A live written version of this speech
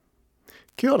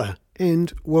Kia ora,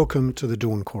 and welcome to the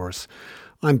Dawn Chorus.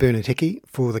 I'm Bernard Hickey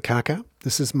for the Kaka.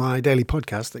 This is my daily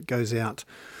podcast that goes out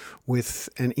with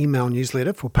an email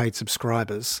newsletter for paid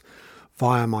subscribers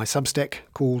via my Substack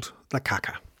called the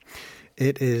Kaka.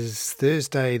 It is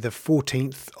Thursday the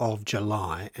 14th of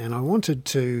July, and I wanted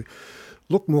to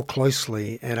look more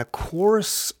closely at a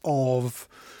chorus of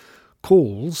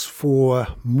calls for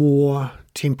more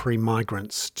temporary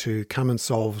migrants to come and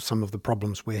solve some of the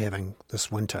problems we're having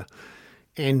this winter,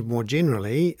 and more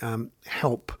generally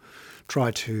help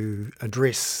try to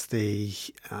address the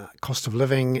cost of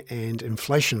living and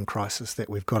inflation crisis that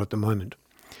we've got at the moment.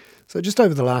 So just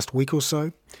over the last week or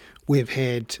so, we've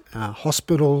had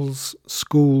hospitals,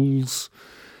 schools,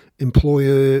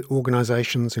 employer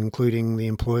organisations, including the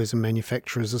Employers and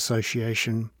Manufacturers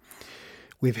Association.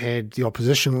 We've had the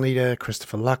opposition leader,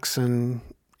 Christopher Luxon,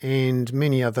 and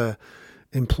many other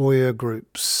employer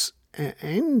groups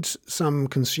and some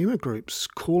consumer groups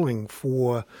calling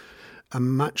for a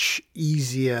much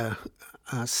easier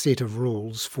set of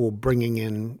rules for bringing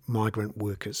in migrant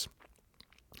workers.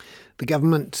 The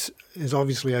government has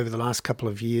obviously over the last couple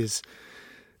of years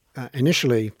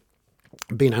initially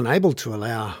been unable to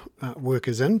allow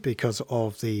workers in because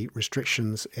of the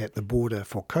restrictions at the border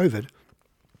for COVID,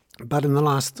 but in the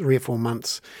last 3 or 4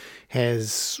 months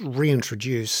has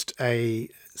reintroduced a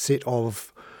set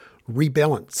of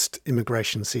rebalanced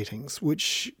immigration settings,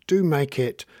 which do make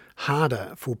it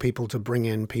harder for people to bring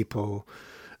in people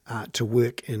to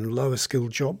work in lower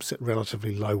skilled jobs at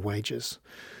relatively low wages.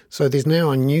 So there's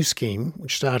now a new scheme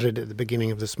which started at the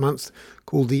beginning of this month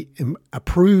called the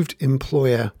Approved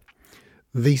Employer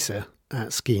Visa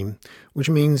Scheme, which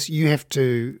means you have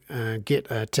to get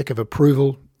a tick of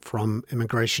approval from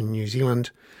Immigration New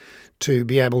Zealand to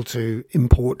be able to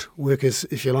import workers,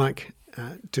 if you like,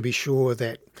 to be sure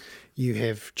that you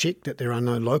have checked that there are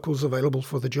no locals available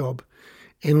for the job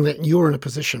and that you're in a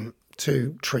position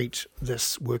to treat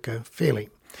this worker fairly.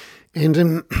 And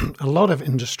in a lot of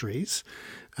industries,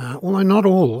 although not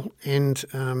all, and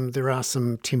there are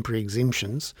some temporary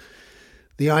exemptions,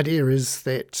 the idea is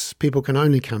that people can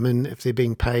only come in if they're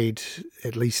being paid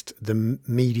at least the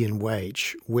median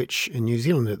wage, which in New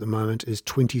Zealand at the moment is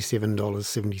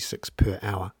 $27.76 per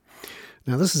hour.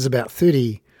 Now, this is about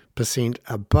 30%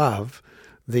 above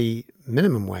the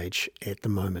minimum wage at the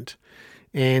moment.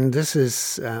 And this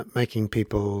is making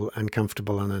people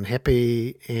uncomfortable and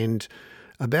unhappy. And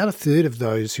about a third of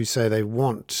those who say they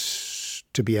want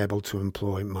to be able to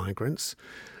employ migrants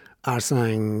are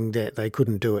saying that they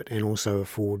couldn't do it and also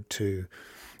afford to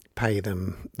pay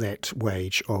them that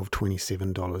wage of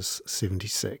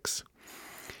 $27.76.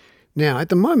 Now, at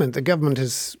the moment, the government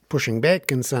is pushing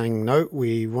back and saying, no,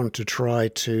 we want to try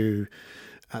to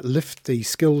lift the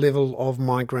skill level of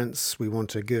migrants. We want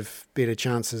to give better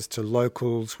chances to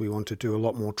locals. We want to do a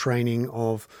lot more training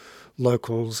of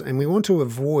locals. And we want to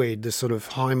avoid the sort of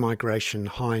high migration,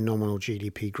 high nominal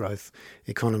GDP growth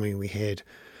economy we had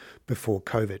before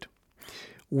COVID,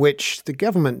 which the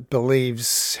government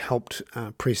believes helped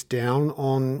press down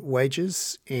on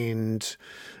wages and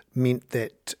meant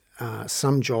that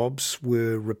some jobs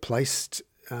were replaced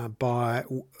by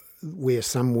where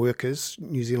some workers,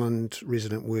 New Zealand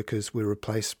resident workers, were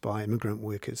replaced by immigrant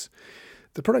workers.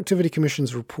 The Productivity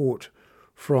Commission's report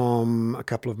from a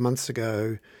couple of months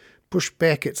ago pushed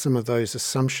back at some of those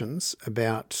assumptions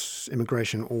about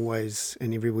immigration always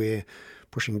and everywhere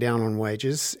pushing down on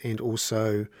wages and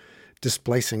also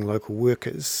displacing local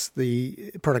workers.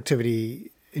 The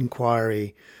productivity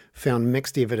inquiry found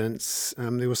mixed evidence.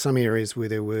 There were some areas where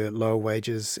there were lower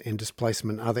wages and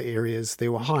displacement. Other areas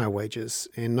there were higher wages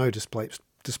and no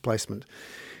displacement.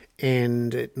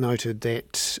 And it noted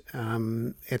that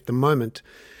at the moment,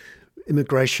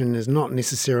 immigration is not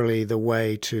necessarily the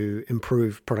way to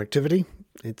improve productivity.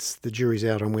 It's the jury's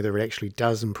out on whether it actually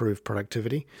does improve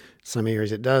productivity. Some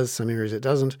areas it does, some areas it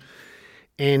doesn't.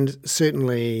 And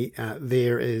certainly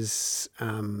there is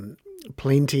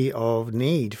plenty of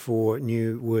need for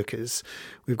new workers.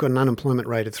 We've got an unemployment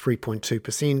rate of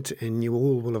 3.2%, and you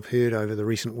all will have heard over the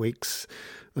recent weeks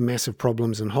the massive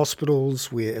problems in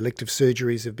hospitals where elective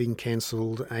surgeries have been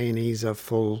cancelled, A&Es are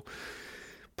full,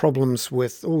 problems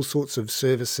with all sorts of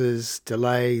services,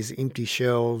 delays, empty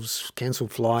shelves,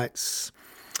 cancelled flights,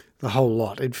 the whole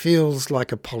lot. It feels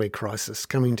like a polycrisis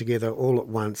coming together all at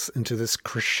once into this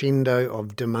crescendo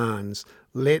of demands.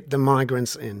 Let the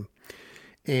migrants in.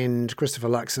 And Christopher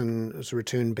Luxon has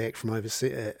returned back from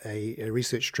overseas, a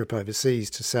research trip overseas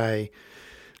to say,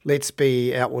 let's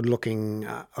be outward-looking,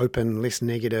 open, less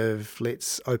negative,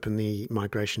 let's open the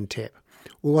migration tap.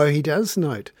 Although he does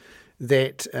note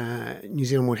that New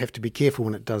Zealand would have to be careful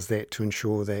when it does that to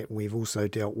ensure that we've also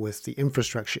dealt with the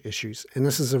infrastructure issues. And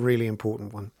this is a really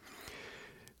important one.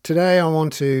 Today I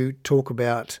want to talk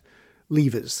about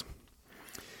levers.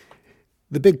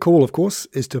 The big call, of course,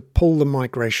 is to pull the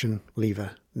migration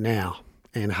lever now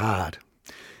and hard.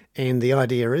 And the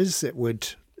idea is it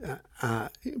would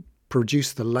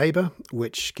produce the labour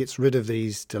which gets rid of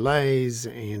these delays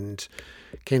and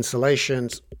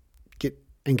cancellations,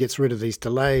 gets rid of these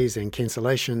delays and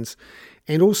cancellations,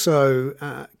 and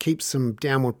also keeps some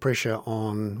downward pressure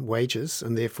on wages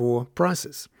and therefore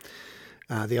prices.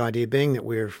 The idea being that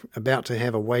we're about to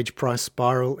have a wage price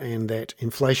spiral and that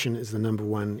inflation is the number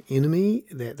one enemy,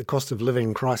 that the cost of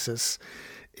living crisis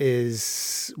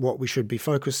is what we should be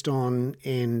focused on,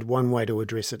 and one way to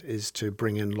address it is to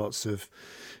bring in lots of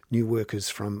new workers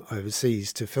from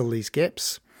overseas to fill these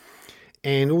gaps,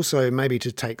 and also maybe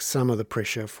to take some of the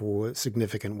pressure for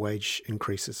significant wage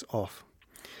increases off.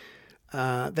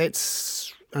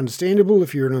 That's understandable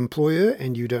if you're an employer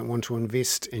and you don't want to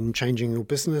invest in changing your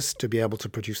business to be able to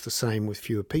produce the same with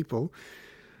fewer people.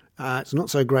 It's not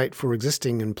so great for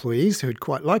existing employees who'd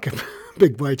quite like a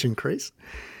big wage increase.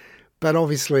 But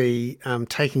obviously,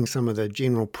 taking some of the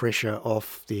general pressure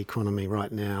off the economy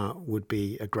right now would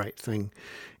be a great thing.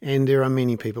 And there are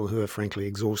many people who are frankly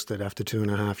exhausted after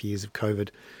 2.5 years of COVID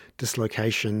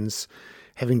dislocations,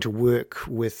 having to work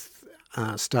with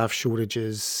staff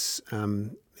shortages.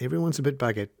 Everyone's a bit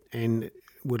buggered and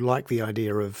would like the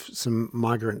idea of some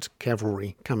migrant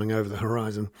cavalry coming over the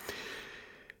horizon.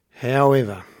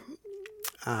 However,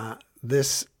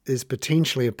 this is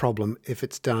potentially a problem if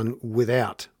it's done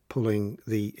without pulling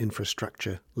the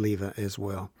infrastructure lever as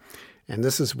well. And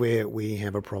this is where we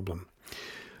have a problem.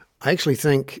 I actually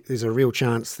think there's a real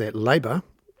chance that Labour,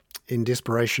 in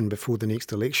desperation before the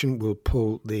next election, will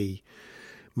pull the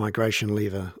migration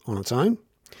lever on its own.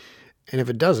 And if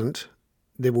it doesn't,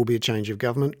 there will be a change of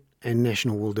government and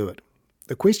National will do it.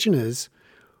 The question is,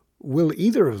 will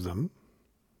either of them,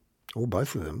 or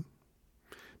both of them,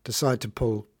 decide to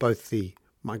pull both the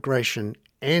migration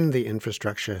and the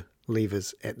infrastructure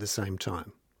levers at the same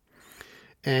time?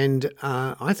 And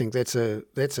I think that's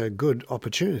a good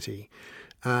opportunity.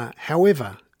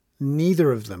 However,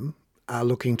 neither of them are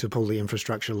looking to pull the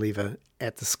infrastructure lever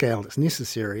at the scale that's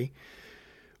necessary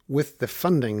with the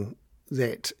funding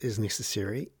that is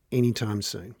necessary anytime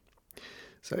soon.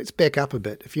 So let's back up a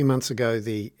bit. A few months ago,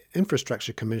 the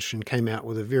Infrastructure Commission came out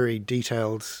with a very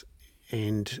detailed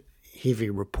and heavy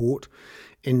report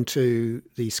into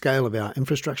the scale of our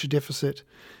infrastructure deficit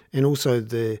and also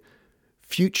the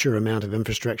future amount of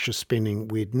infrastructure spending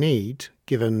we'd need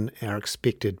given our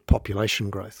expected population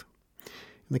growth.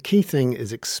 And the key thing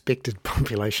is expected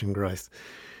population growth.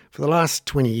 For the last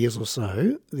 20 years or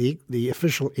so, the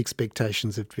official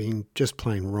expectations have been just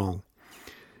plain wrong.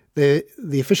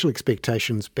 The official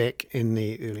expectations back in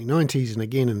the early 90s and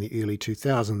again in the early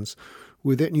 2000s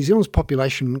were that New Zealand's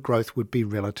population growth would be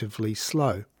relatively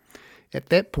slow. At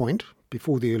that point,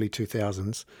 before the early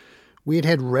 2000s, we had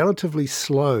had relatively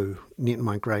slow net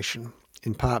migration,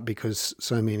 in part because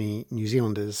so many New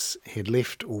Zealanders had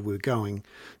left or were going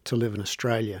to live in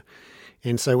Australia.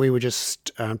 And so we were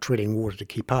just treading water to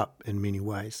keep up in many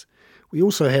ways. We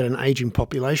also had an ageing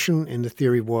population, and the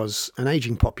theory was an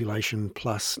ageing population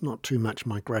plus not too much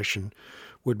migration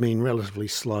would mean relatively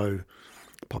slow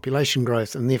population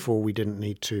growth, and therefore we didn't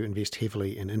need to invest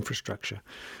heavily in infrastructure.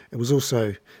 It was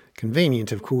also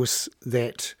convenient, of course,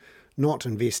 that not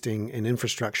investing in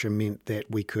infrastructure meant that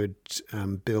we could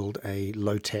build a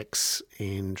low tax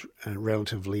and a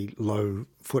relatively low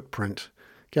footprint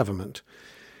government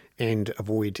and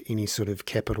avoid any sort of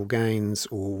capital gains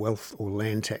or wealth or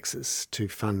land taxes to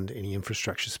fund any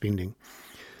infrastructure spending.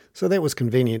 So that was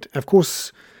convenient. Of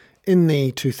course, in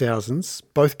the 2000s,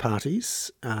 both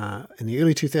parties, in the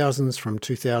early 2000s from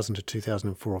 2000 to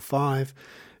 2004 or 5,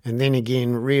 and then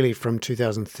again really from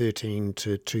 2013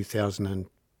 to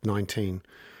 2019,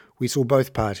 we saw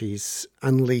both parties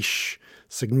unleash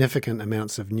significant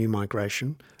amounts of new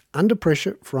migration under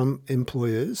pressure from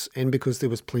employers and because there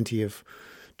was plenty of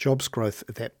jobs growth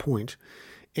at that point,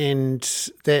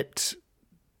 and that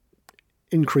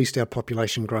increased our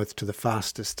population growth to the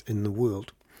fastest in the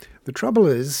world. The trouble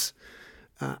is,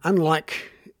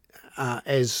 unlike,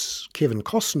 as Kevin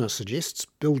Costner suggests,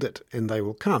 build it and they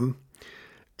will come,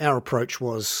 our approach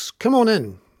was, come on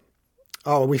in.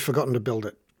 Oh, we've forgotten to build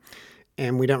it,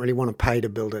 and we don't really want to pay to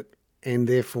build it, and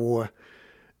therefore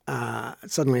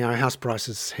suddenly our house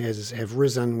prices have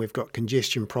risen. We've got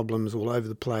congestion problems all over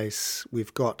the place.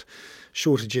 We've got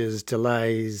shortages,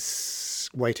 delays,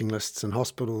 waiting lists in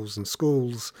hospitals and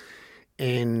schools.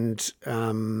 And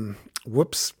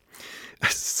whoops,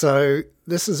 So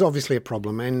this is obviously a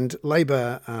problem, and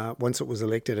Labor, once it was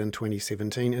elected in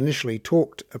 2017, initially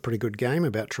talked a pretty good game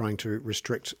about trying to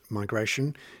restrict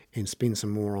migration and spend some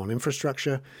more on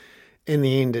infrastructure. In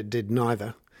the end, it did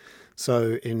neither.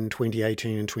 So in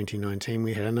 2018 and 2019,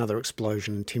 we had another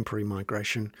explosion in temporary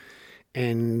migration,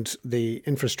 and the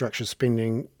infrastructure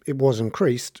spending, it was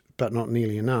increased, but not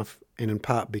nearly enough, and in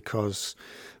part because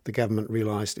the government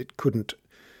realised it couldn't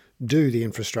do the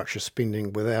infrastructure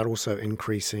spending without also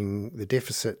increasing the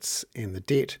deficits and the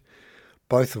debt,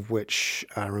 both of which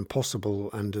are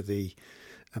impossible under the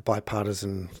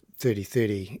bi-partisan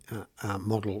 30-30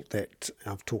 model that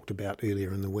I've talked about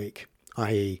earlier in the week,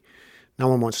 i.e. no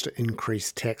one wants to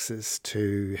increase taxes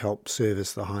to help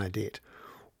service the higher debt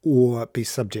or be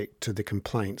subject to the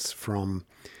complaints from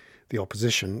the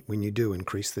opposition when you do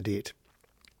increase the debt.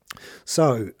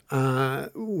 So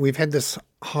we've had this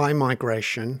high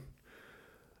migration,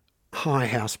 high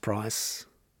house price,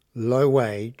 low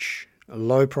wage,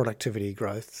 low productivity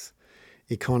growth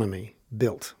economy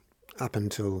built up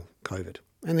until COVID.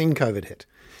 And then COVID hit.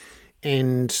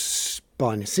 And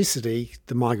by necessity,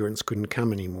 the migrants couldn't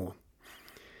come anymore.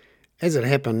 As it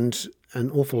happened,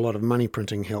 an awful lot of money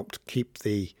printing helped keep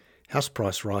the house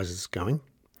price rises going.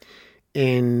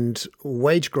 And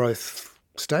wage growth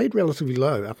stayed relatively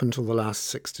low up until the last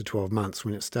 6 to 12 months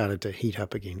when it started to heat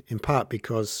up again, in part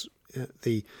because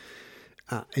the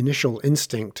initial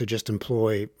instinct to just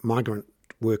employ migrant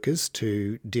workers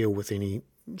to deal with any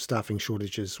staffing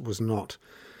shortages was not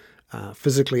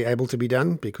physically able to be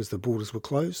done because the borders were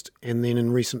closed. And then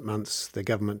in recent months, the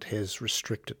government has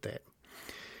restricted that.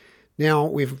 Now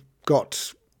we've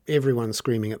got everyone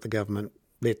screaming at the government,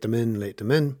 let them in, let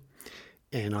them in.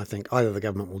 And I think either the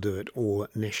government will do it or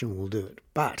National will do it.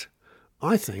 But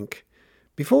I think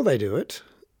before they do it,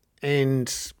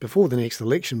 and before the next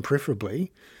election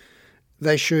preferably,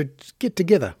 they should get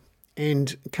together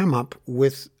and come up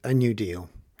with a new deal,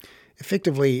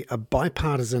 effectively a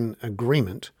bipartisan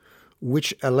agreement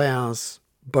which allows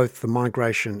both the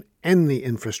migration and the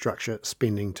infrastructure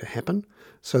spending to happen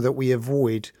so that we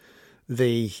avoid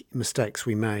the mistakes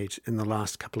we made in the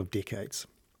last couple of decades.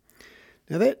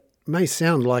 Now that may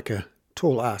sound like a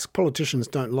tall ask. Politicians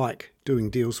don't like doing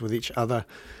deals with each other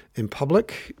in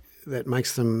public. That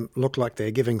makes them look like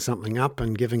they're giving something up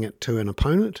and giving it to an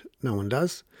opponent. No one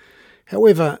does.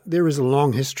 However, there is a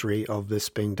long history of this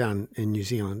being done in New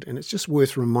Zealand, and it's just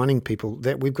worth reminding people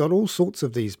that we've got all sorts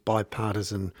of these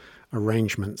bipartisan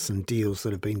arrangements and deals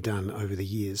that have been done over the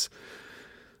years.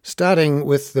 Starting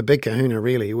with the big kahuna,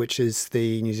 really, which is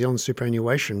the New Zealand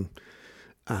superannuation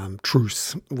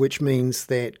truce, which means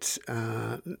that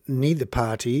neither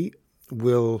party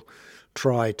will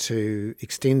try to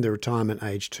extend the retirement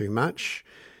age too much.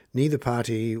 Neither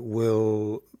party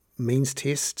will means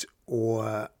test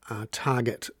or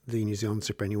target the New Zealand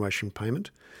superannuation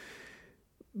payment.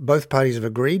 Both parties have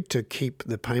agreed to keep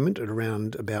the payment at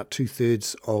around about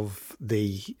 2/3 of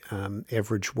the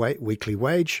average weekly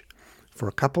wage for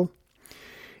a couple,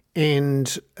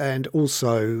 and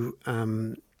also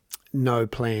no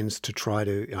plans to try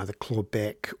to either claw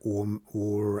back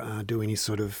or do any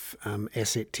sort of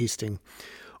asset testing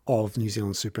of New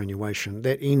Zealand superannuation.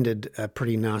 That ended a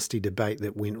pretty nasty debate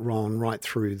that went on right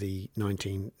through the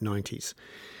 1990s.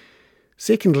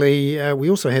 Secondly, we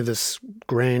also have this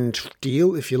grand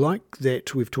deal, if you like,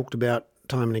 that we've talked about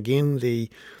time and again, the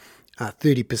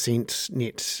 30%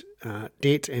 net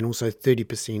debt and also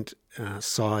 30%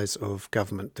 size of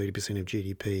government, 30% of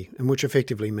GDP, and which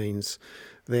effectively means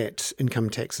that income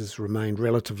taxes remain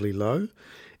relatively low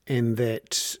and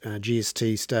that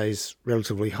GST stays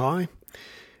relatively high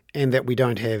and that we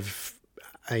don't have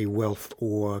a wealth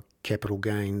or capital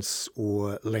gains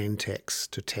or land tax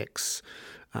to tax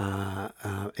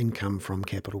income from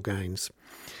capital gains.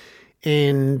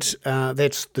 And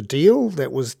that's the deal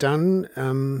that was done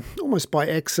almost by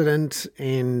accident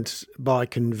and by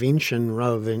convention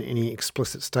rather than any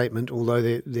explicit statement, although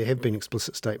there have been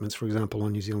explicit statements, for example,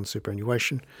 on New Zealand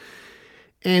superannuation.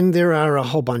 And there are a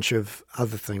whole bunch of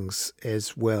other things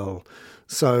as well.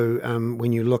 So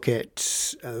when you look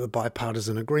at the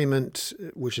bipartisan agreement,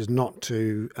 which is not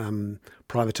to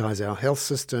privatise our health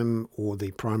system or the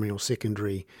primary or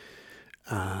secondary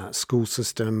school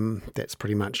system, that's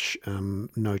pretty much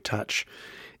no touch.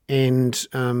 And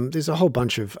there's a whole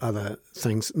bunch of other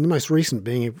things. The most recent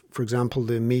being, for example,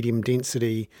 the medium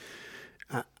density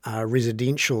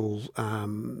residential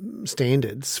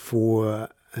standards for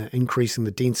increasing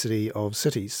the density of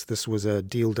cities. This was a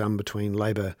deal done between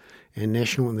Labor and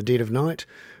National in the dead of night,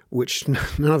 which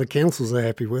none of the councils are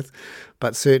happy with,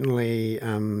 but certainly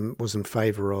was in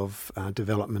favour of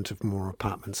development of more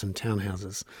apartments and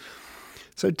townhouses.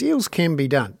 So deals can be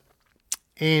done.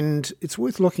 And it's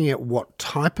worth looking at what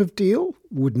type of deal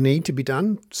would need to be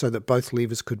done so that both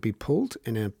levers could be pulled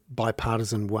in a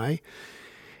bipartisan way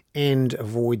and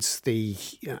avoids the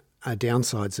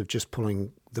downsides of just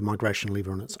pulling the migration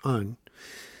lever on its own.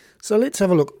 So let's have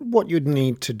a look at what you'd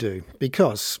need to do,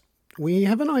 because we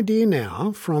have an idea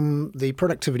now from the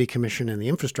Productivity Commission and the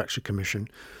Infrastructure Commission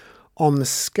on the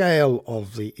scale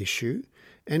of the issue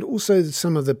and also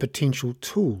some of the potential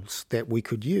tools that we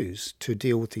could use to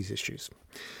deal with these issues.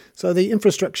 So the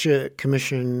Infrastructure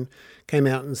Commission came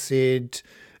out and said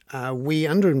we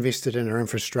underinvested in our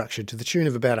infrastructure to the tune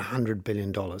of about $100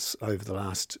 billion over the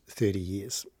last 30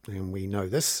 years. And we know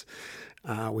this.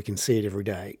 We can see it every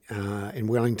day. In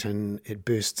Wellington, it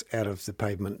bursts out of the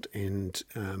pavement and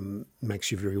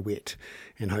makes you very wet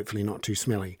and hopefully not too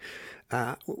smelly.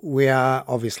 We are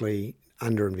obviously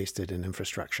underinvested in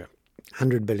infrastructure.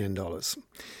 $100 billion.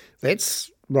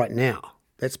 That's right now.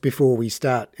 That's before we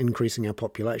start increasing our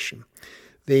population.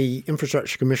 The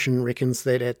Infrastructure Commission reckons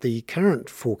that at the current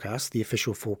forecast, the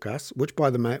official forecast, which by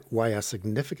the way are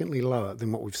significantly lower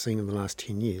than what we've seen in the last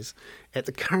 10 years, at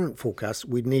the current forecast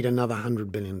we'd need another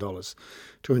 $100 billion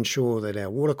to ensure that our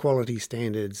water quality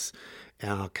standards,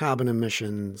 our carbon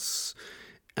emissions,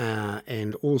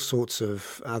 and all sorts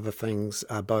of other things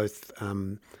are both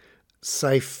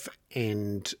safe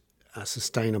and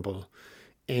sustainable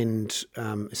and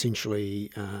essentially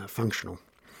functional.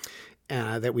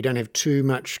 That we don't have too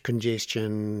much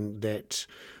congestion, that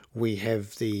we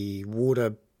have the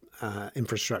water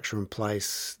infrastructure in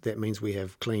place. That means we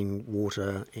have clean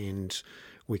water and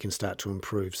we can start to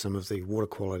improve some of the water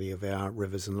quality of our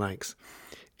rivers and lakes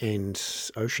and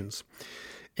oceans.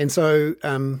 And so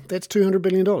that's $200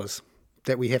 billion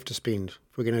that we have to spend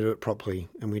if we're going to do it properly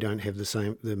and we don't have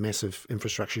the massive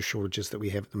infrastructure shortages that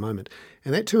we have at the moment.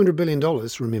 And that $200 billion,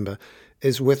 remember,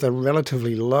 is with a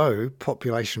relatively low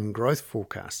population growth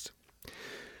forecast.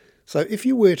 So if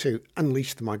you were to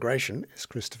unleash the migration, as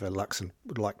Christopher Luxon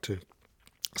would like to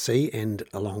see, and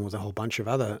along with a whole bunch of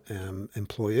other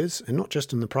employers, and not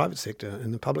just in the private sector,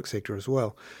 in the public sector as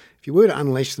well, if you were to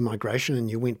unleash the migration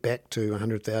and you went back to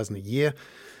 100,000 a year,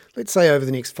 let's say over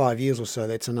the next 5 years or so,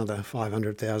 that's another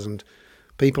 500,000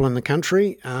 people in the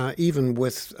country, even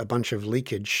with a bunch of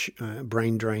leakage,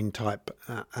 brain drain type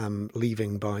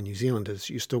leaving by New Zealanders,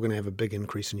 you're still going to have a big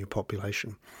increase in your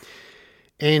population.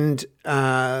 And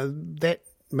that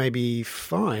may be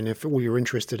fine if all you're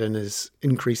interested in is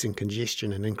increasing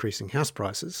congestion and increasing house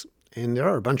prices. And there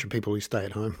are a bunch of people who stay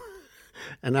at home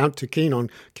and aren't too keen on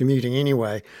commuting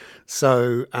anyway.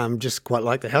 So just quite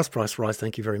like the house price rise,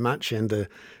 thank you very much, and the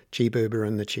cheap Uber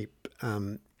and the cheap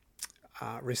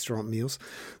restaurant meals.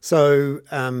 So,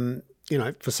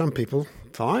 for some people,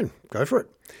 fine, go for it.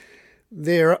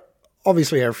 There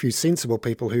obviously are a few sensible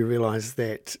people who realise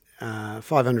that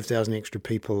 500,000 extra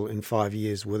people in 5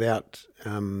 years without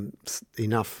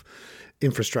enough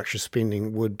infrastructure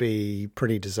spending would be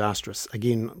pretty disastrous.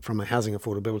 Again, from a housing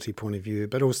affordability point of view,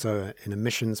 but also an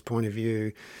emissions point of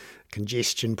view,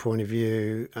 congestion point of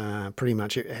view, pretty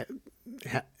much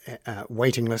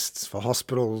waiting lists for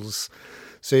hospitals,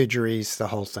 surgeries, the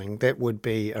whole thing. That would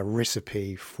be a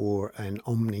recipe for an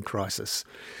omni-crisis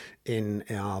in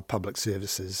our public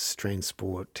services,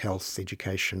 transport, health,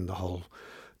 education, the whole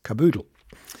caboodle.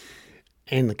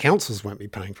 And the councils won't be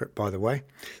paying for it, by the way.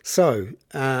 So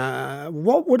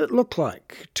what would it look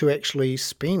like to actually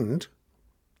spend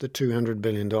the $200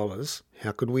 billion?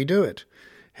 How could we do it?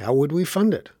 How would we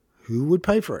fund it? Who would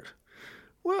pay for it?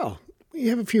 Well, we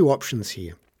have a few options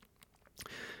here.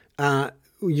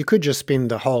 You could just spend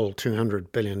the whole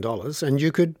 $200 billion and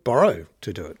you could borrow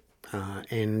to do it.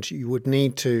 And you would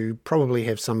need to probably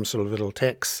have some sort of little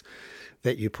tax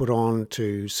that you put on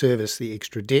to service the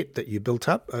extra debt that you built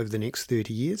up over the next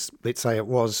 30 years. Let's say it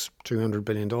was $200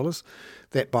 billion.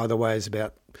 That, by the way, is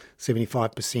about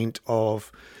 75%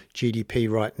 of GDP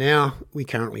right now. We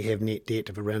currently have net debt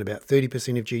of around about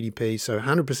 30% of GDP, so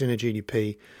 100% of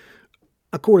GDP,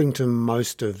 according to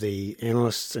most of the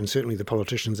analysts and certainly the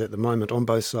politicians at the moment on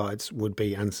both sides, would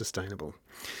be unsustainable.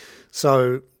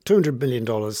 So $200 billion,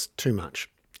 too much.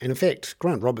 And in fact,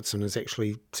 Grant Robertson has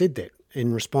actually said that.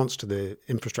 In response to the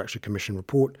Infrastructure Commission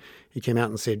report, he came out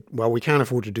and said, well, we can't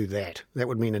afford to do that. That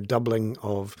would mean a doubling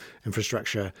of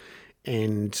infrastructure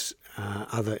and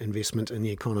other investment in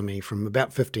the economy from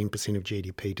about 15% of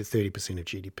GDP to 30% of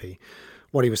GDP.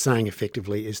 What he was saying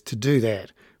effectively is to do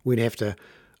that, we'd have to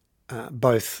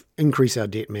both increase our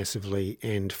debt massively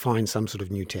and find some sort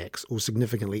of new tax or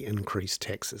significantly increase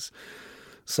taxes.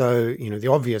 So, the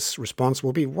obvious response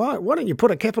will be, why don't you put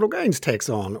a capital gains tax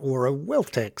on or a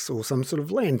wealth tax or some sort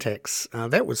of land tax?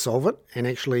 That would solve it and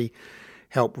actually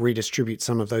help redistribute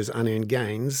some of those unearned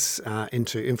gains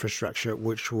into infrastructure,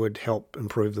 which would help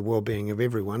improve the well-being of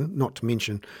everyone, not to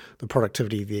mention the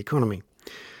productivity of the economy.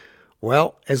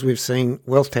 Well, as we've seen,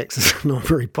 wealth taxes are not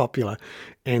very popular,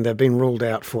 and they've been ruled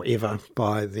out forever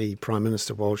by the Prime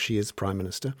Minister while she is Prime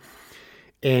Minister.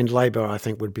 And Labor, I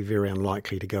think, would be very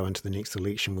unlikely to go into the next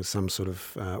election with some sort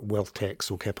of wealth tax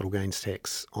or capital gains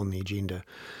tax on the agenda,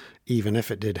 even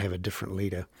if it did have a different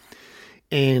leader.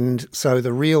 And so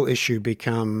the real issue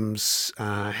becomes,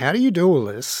 how do you do all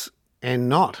this and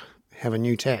not have a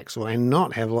new tax and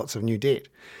not have lots of new debt?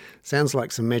 Sounds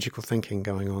like some magical thinking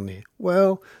going on there.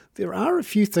 Well, there are a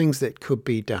few things that could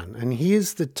be done. And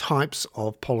here's the types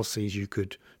of policies you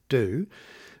could do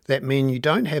that mean you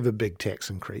don't have a big tax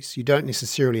increase. You don't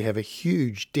necessarily have a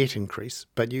huge debt increase,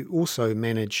 but you also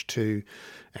manage to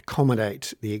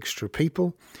accommodate the extra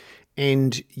people,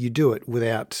 and you do it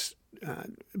without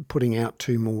putting out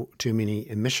too many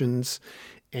emissions,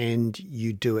 and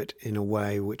you do it in a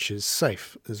way which is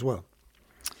safe as well.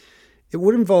 It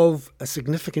would involve a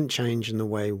significant change in the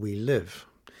way we live.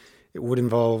 It would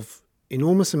involve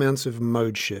enormous amounts of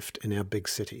mode shift in our big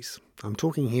cities. I'm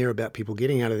talking here about people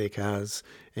getting out of their cars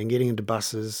and getting into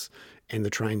buses and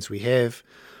the trains we have,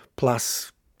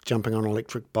 plus jumping on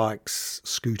electric bikes,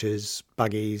 scooters,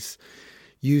 buggies,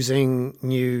 using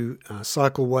new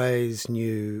cycleways,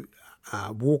 new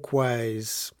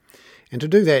walkways. And to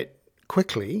do that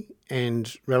quickly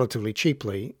and relatively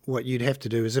cheaply, what you'd have to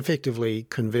do is effectively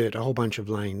convert a whole bunch of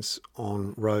lanes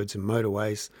on roads and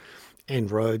motorways and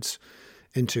roads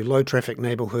into low traffic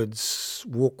neighbourhoods,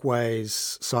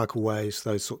 walkways, cycleways,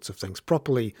 those sorts of things,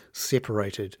 properly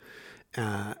separated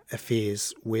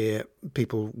affairs where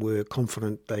people were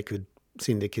confident they could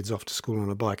send their kids off to school on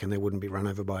a bike and they wouldn't be run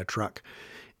over by a truck.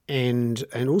 And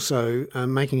also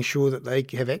making sure that they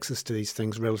have access to these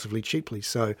things relatively cheaply.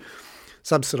 So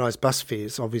subsidised bus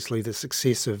fares, obviously the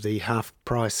success of the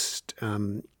half-priced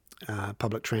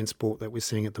public transport that we're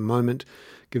seeing at the moment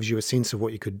gives you a sense of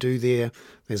what you could do there.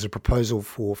 There's a proposal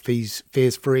for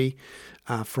fares free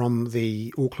from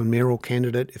the Auckland mayoral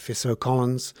candidate, Efeso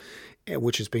Collins,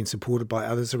 which has been supported by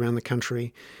others around the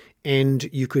country. And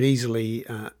you could easily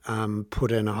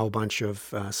put in a whole bunch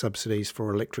of subsidies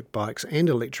for electric bikes and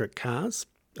electric cars,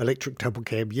 electric double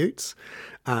cab utes,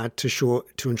 to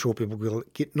ensure people will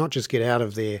not just get out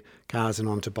of their cars and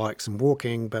onto bikes and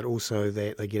walking, but also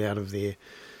that they get out of their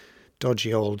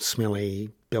dodgy, old, smelly,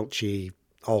 belchy,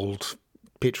 old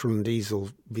petrol and diesel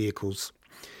vehicles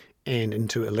and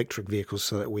into electric vehicles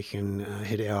so that we can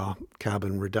hit our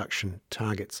carbon reduction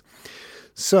targets.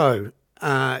 So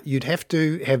you'd have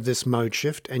to have this mode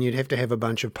shift, and you'd have to have a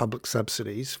bunch of public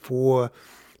subsidies for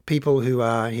people who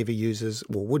are heavy users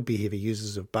or would be heavy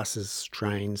users of buses,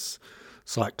 trains,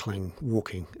 cycling,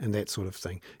 walking, and that sort of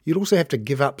thing. You'd also have to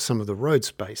give up some of the road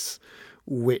space,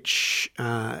 which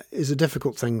is a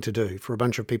difficult thing to do for a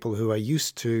bunch of people who are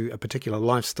used to a particular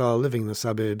lifestyle, living in the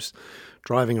suburbs,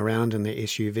 driving around in their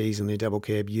SUVs and their double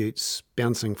cab utes,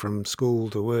 bouncing from school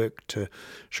to work to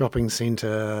shopping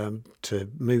centre to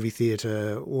movie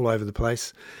theatre, all over the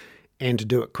place, and to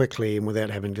do it quickly and without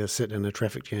having to sit in a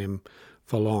traffic jam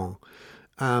for long.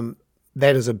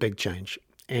 That is a big change,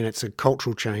 and it's a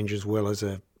cultural change as well as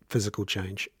a physical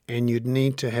change. And you'd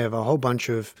need to have a whole bunch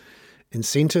of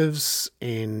incentives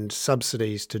and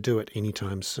subsidies to do it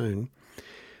anytime soon.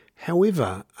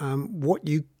 However, what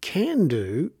you can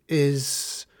do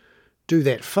is do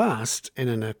that fast and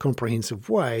in a comprehensive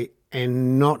way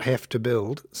and not have to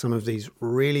build some of these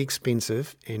really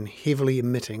expensive and heavily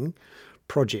emitting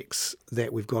projects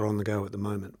that we've got on the go at the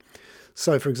moment.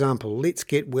 So, for example, Let's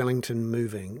Get Wellington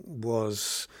Moving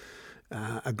was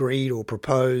agreed or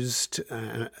proposed,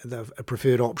 a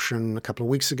preferred option a couple of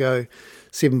weeks ago.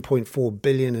 $7.4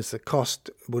 billion is the cost.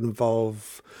 It would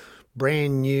involve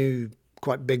brand new,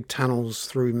 quite big tunnels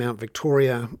through Mount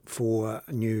Victoria for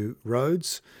new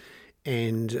roads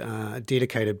and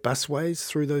dedicated busways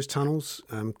through those tunnels,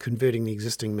 converting the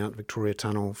existing Mount Victoria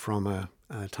tunnel from a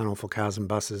tunnel for cars and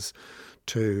buses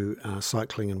to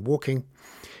cycling and walking.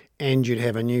 And you'd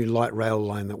have a new light rail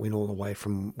line that went all the way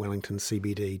from Wellington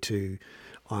CBD to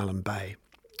Island Bay.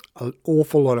 An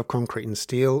awful lot of concrete and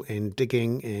steel and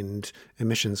digging and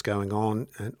emissions going on,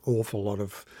 an awful lot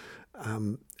of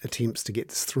attempts to get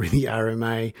this through the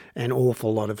RMA, an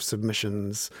awful lot of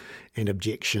submissions and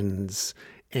objections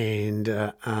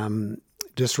and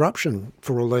disruption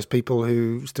for all those people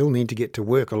who still need to get to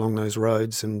work along those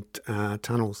roads and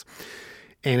tunnels.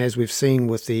 And as we've seen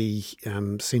with the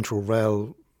Central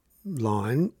Rail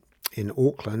line, in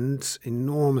Auckland,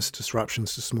 enormous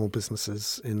disruptions to small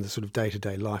businesses in the sort of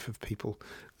day-to-day life of people,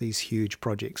 these huge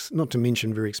projects, not to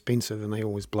mention very expensive, and they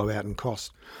always blow out in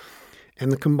cost.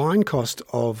 And the combined cost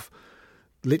of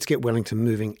Let's Get Wellington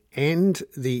Moving and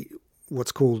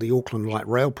what's called the Auckland Light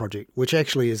Rail Project, which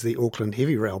actually is the Auckland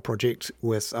Heavy Rail Project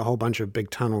with a whole bunch of big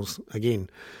tunnels, again,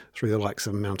 through the likes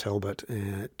of Mount Albert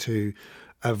to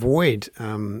avoid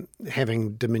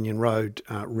having Dominion Road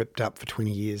ripped up for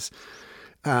 20 years.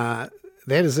 That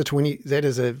is a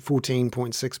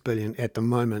 14.6 billion at the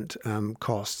moment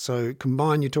cost. So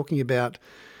combined, you're talking about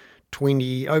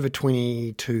over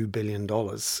 $22 billion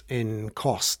in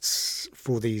costs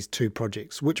for these two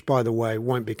projects, which, by the way,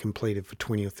 won't be completed for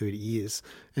 20 or 30 years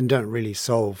and don't really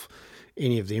solve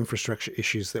any of the infrastructure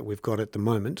issues that we've got at the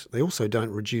moment. They also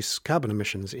don't reduce carbon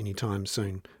emissions anytime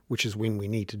soon, which is when we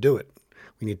need to do it.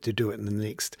 We need to do it in the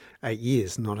next 8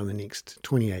 years, not in the next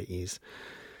 28 years.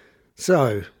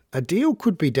 So a deal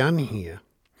could be done here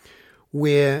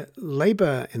where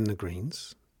Labour and the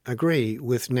Greens agree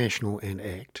with National and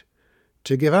ACT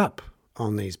to give up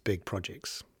on these big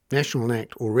projects. National and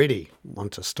ACT already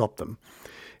want to stop them,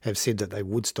 have said that they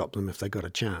would stop them if they got a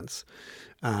chance,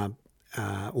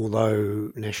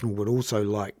 although National would also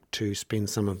like to spend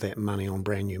some of that money on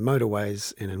brand new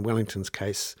motorways, and in Wellington's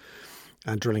case,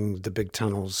 drilling the big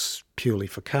tunnels purely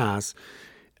for cars.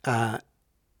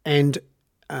 And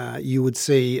you would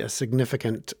see a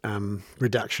significant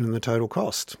reduction in the total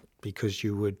cost because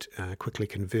you would quickly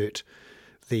convert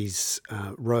these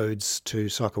roads to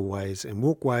cycleways and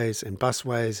walkways and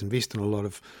busways, invest in a lot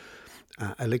of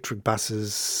electric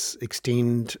buses,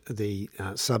 extend the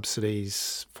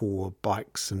subsidies for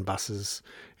bikes and buses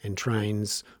and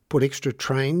trains, put extra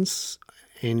trains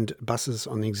and buses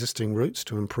on the existing routes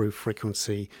to improve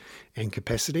frequency and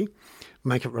capacity,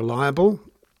 make it reliable,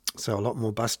 so a lot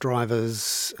more bus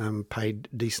drivers paid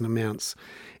decent amounts,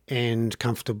 and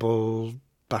comfortable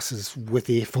buses with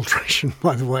air filtration,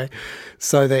 by the way,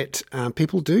 so that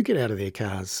people do get out of their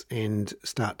cars and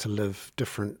start to live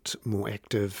different, more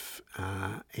active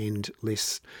and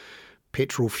less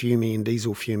petrol fumey and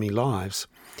diesel fumey lives.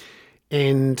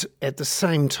 And at the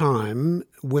same time,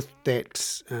 with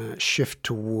that shift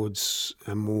towards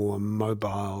a more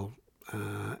mobile,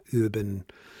 urban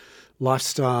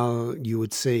lifestyle, you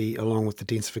would see, along with the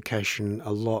densification,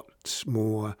 a lot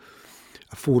more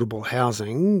affordable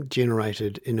housing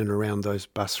generated in and around those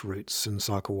bus routes and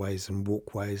cycleways and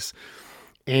walkways.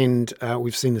 And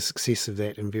we've seen the success of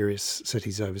that in various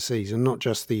cities overseas, and not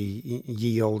just the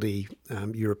ye olde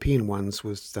European ones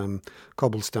with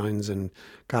cobblestones and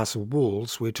castle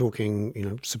walls. We're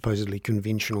talking, supposedly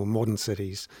conventional modern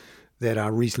cities that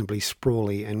are reasonably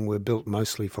sprawly and were built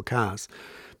mostly for cars,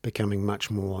 becoming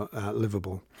much more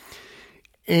livable.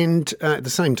 And at the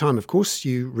same time, of course,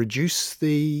 you reduce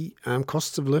the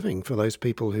costs of living for those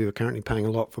people who are currently paying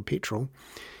a lot for petrol.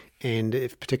 And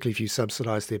particularly if you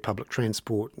subsidise their public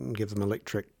transport and give them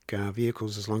electric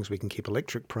vehicles, as long as we can keep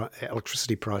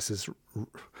electricity prices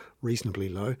reasonably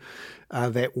low,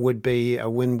 that would be a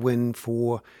win-win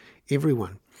for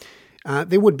everyone.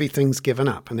 There would be things given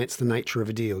up, and that's the nature of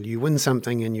a deal. You win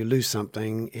something and you lose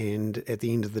something, and at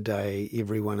the end of the day,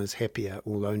 everyone is happier,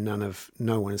 although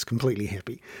no one is completely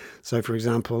happy. So, for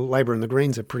example, Labour and the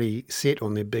Greens are pretty set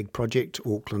on their big project,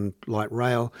 Auckland Light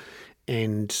Rail,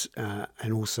 and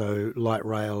also light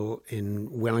rail in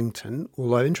Wellington.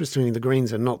 Although, interestingly, the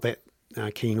Greens are not that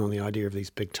keen on the idea of these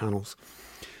big tunnels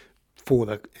for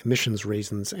the emissions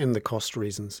reasons and the cost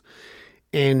reasons.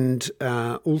 And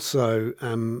also,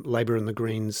 Labour and the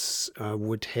Greens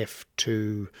would have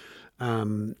to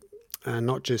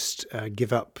not just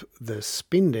give up the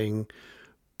spending,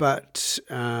 but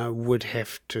would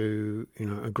have to,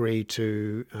 agree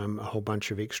to a whole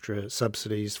bunch of extra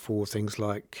subsidies for things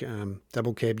like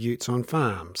double cab utes on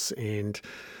farms and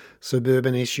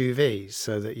suburban SUVs,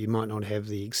 so that you might not have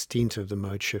the extent of the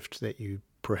mode shift that you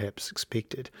perhaps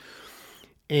expected.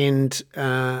 And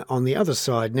on the other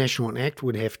side, National and ACT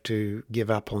would have to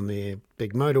give up on their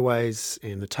big motorways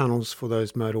and the tunnels for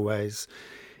those motorways,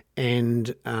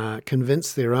 and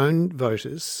convince their own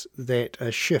voters that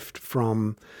a shift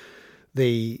from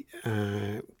the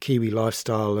Kiwi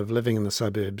lifestyle of living in the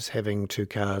suburbs, having two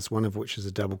cars, one of which is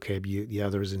a double cab ute, the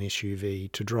other is an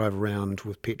SUV, to drive around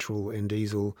with petrol and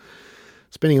diesel,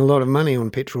 spending a lot of money on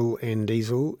petrol and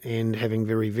diesel and having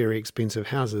very, very expensive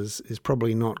houses, is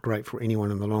probably not great for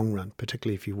anyone in the long run,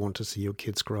 particularly if you want to see your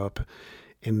kids grow up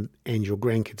and your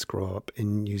grandkids grow up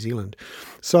in New Zealand.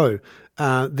 So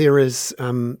there is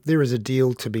a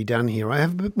deal to be done here. I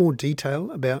have a bit more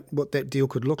detail about what that deal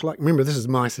could look like. Remember, this is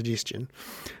my suggestion.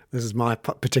 This is my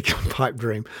particular pipe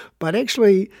dream. But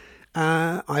actually,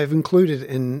 I've included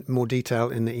in more detail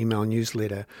in the email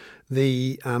newsletter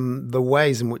the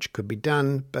ways in which it could be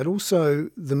done, but also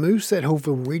the moves that have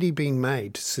already been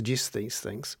made to suggest these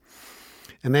things.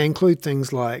 And they include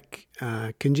things like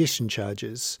congestion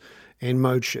charges and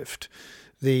mode shift.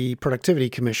 The Productivity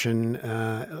Commission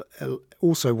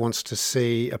also wants to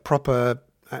see a proper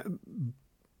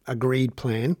agreed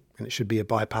plan, and it should be a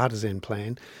bipartisan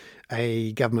plan,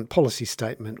 a government policy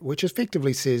statement, which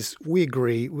effectively says, we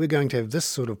agree we're going to have this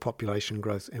sort of population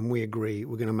growth, and we agree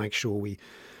we're going to make sure we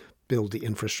build the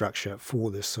infrastructure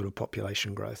for this sort of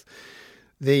population growth.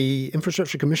 The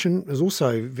Infrastructure Commission is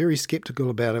also very sceptical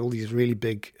about all these really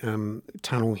big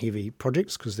tunnel-heavy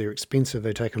projects because they're expensive,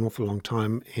 they take an awful long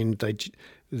time, and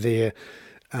they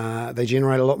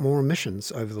generate a lot more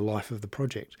emissions over the life of the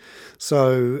project.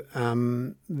 So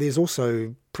there's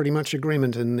also pretty much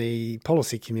agreement in the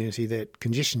policy community that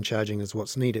congestion charging is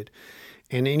what's needed.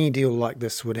 And any deal like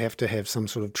this would have to have some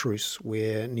sort of truce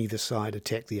where neither side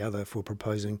attack the other for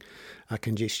proposing a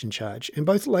congestion charge. And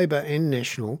both Labor and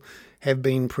National have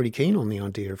been pretty keen on the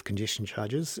idea of congestion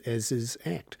charges, as is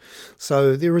ACT.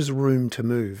 So there is room to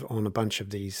move on a bunch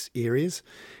of these areas,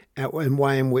 in a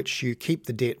way in which you keep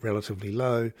the debt relatively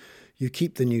low, you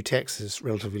keep the new taxes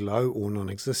relatively low or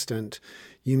non-existent,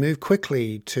 you move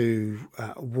quickly to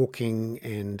walking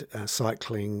and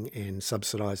cycling and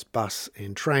subsidised bus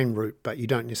and train route, but you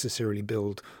don't necessarily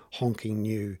build honking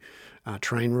new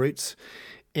train routes.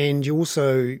 And you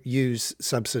also use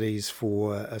subsidies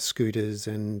for scooters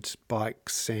and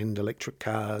bikes and electric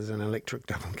cars and electric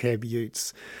double cab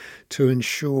utes to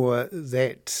ensure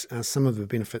that some of the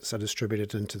benefits are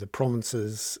distributed into the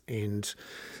provinces and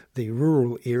the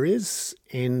rural areas,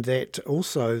 and that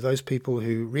also those people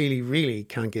who really, really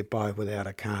can't get by without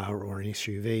a car or an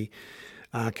SUV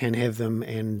can have them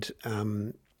and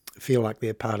feel like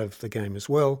they're part of the game as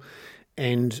well.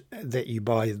 And that you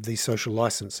buy the social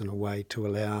license in a way to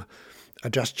allow a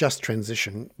just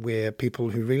transition where people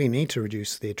who really need to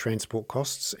reduce their transport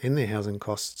costs and their housing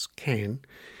costs can,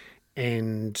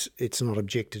 and it's not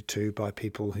objected to by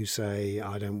people who say,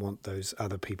 I don't want those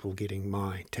other people getting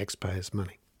my taxpayers'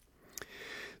 money.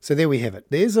 So there we have it.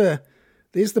 There's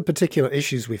the particular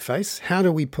issues we face. How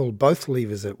do we pull both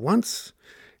levers at once?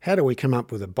 How do we come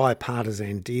up with a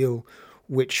bipartisan deal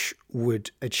which would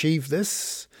achieve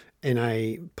this in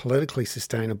a politically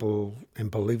sustainable and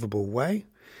believable way?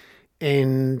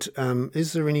 And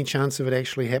is there any chance of it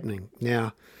actually happening?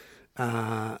 Now,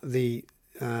 the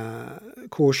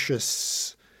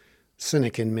cautious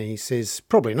cynic in me says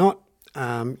probably not.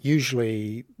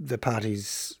 Usually the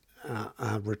parties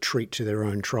retreat to their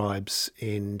own tribes,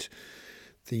 and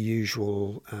the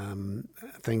usual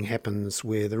thing happens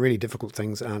where the really difficult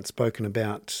things aren't spoken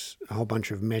about. A whole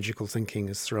bunch of magical thinking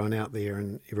is thrown out there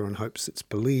and everyone hopes it's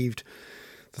believed.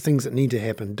 The things that need to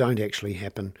happen don't actually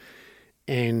happen.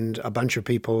 And a bunch of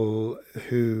people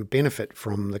who benefit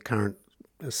from the current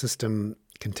system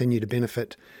continue to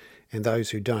benefit, and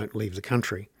those who don't leave the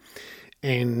country.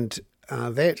 And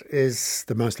that is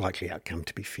the most likely outcome,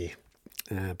 to be fair,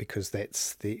 because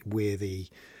that's where the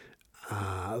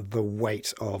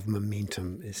weight of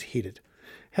momentum is headed.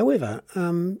 However,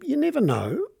 you never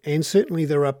know, and certainly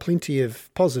there are plenty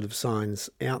of positive signs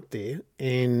out there,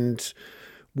 and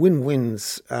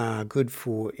win-wins are good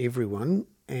for everyone.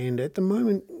 And at the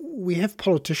moment, we have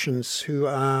politicians who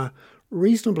are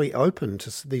reasonably open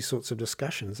to these sorts of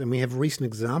discussions, and we have recent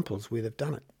examples where they've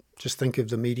done it. Just think of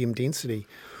the medium density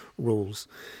rules.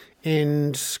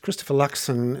 And Christopher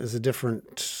Luxon is a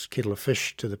different kettle of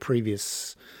fish to the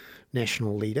previous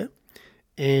national leader,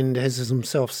 and has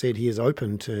himself said he is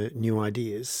open to new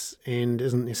ideas and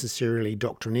isn't necessarily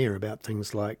doctrinaire about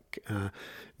things like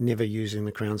never using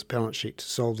the Crown's balance sheet to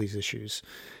solve these issues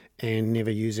and never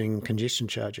using congestion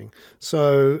charging.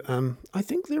 So I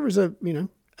think there is a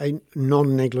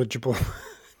non-negligible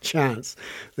chance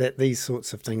that these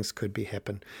sorts of things could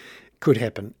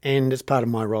happen. And as part of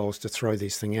my role is to throw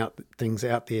these things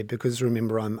out there, because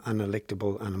remember, I'm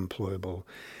unelectable, unemployable,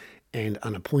 and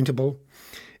unappointable,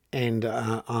 and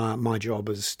my job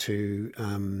is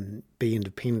to be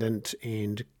independent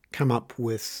and come up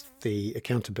with the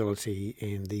accountability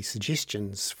and the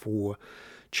suggestions for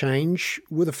change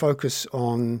with a focus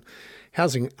on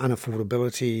housing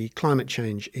unaffordability, climate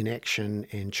change inaction,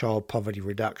 and child poverty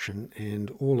reduction, and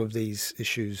all of these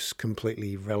issues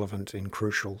completely relevant and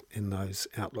crucial in those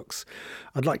outlooks.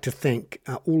 I'd like to thank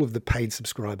all of the paid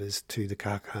subscribers to the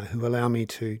Kaka who allow me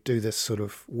to do this sort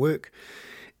of work,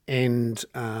 and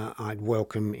I'd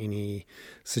welcome any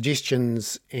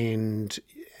suggestions and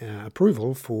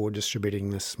approval for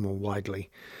distributing this more widely.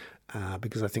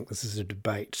 because I think this is a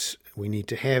debate we need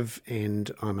to have,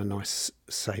 and I'm a nice,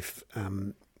 safe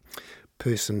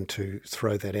person to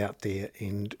throw that out there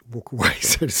and walk away,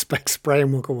 so to speak, spray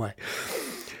and walk away.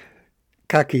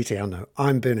 Ka kite anō.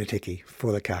 I'm Bernard Hickey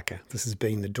for the Kaka. This has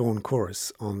been the Dawn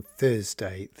Chorus on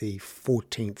Thursday, the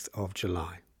 14th of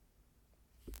July.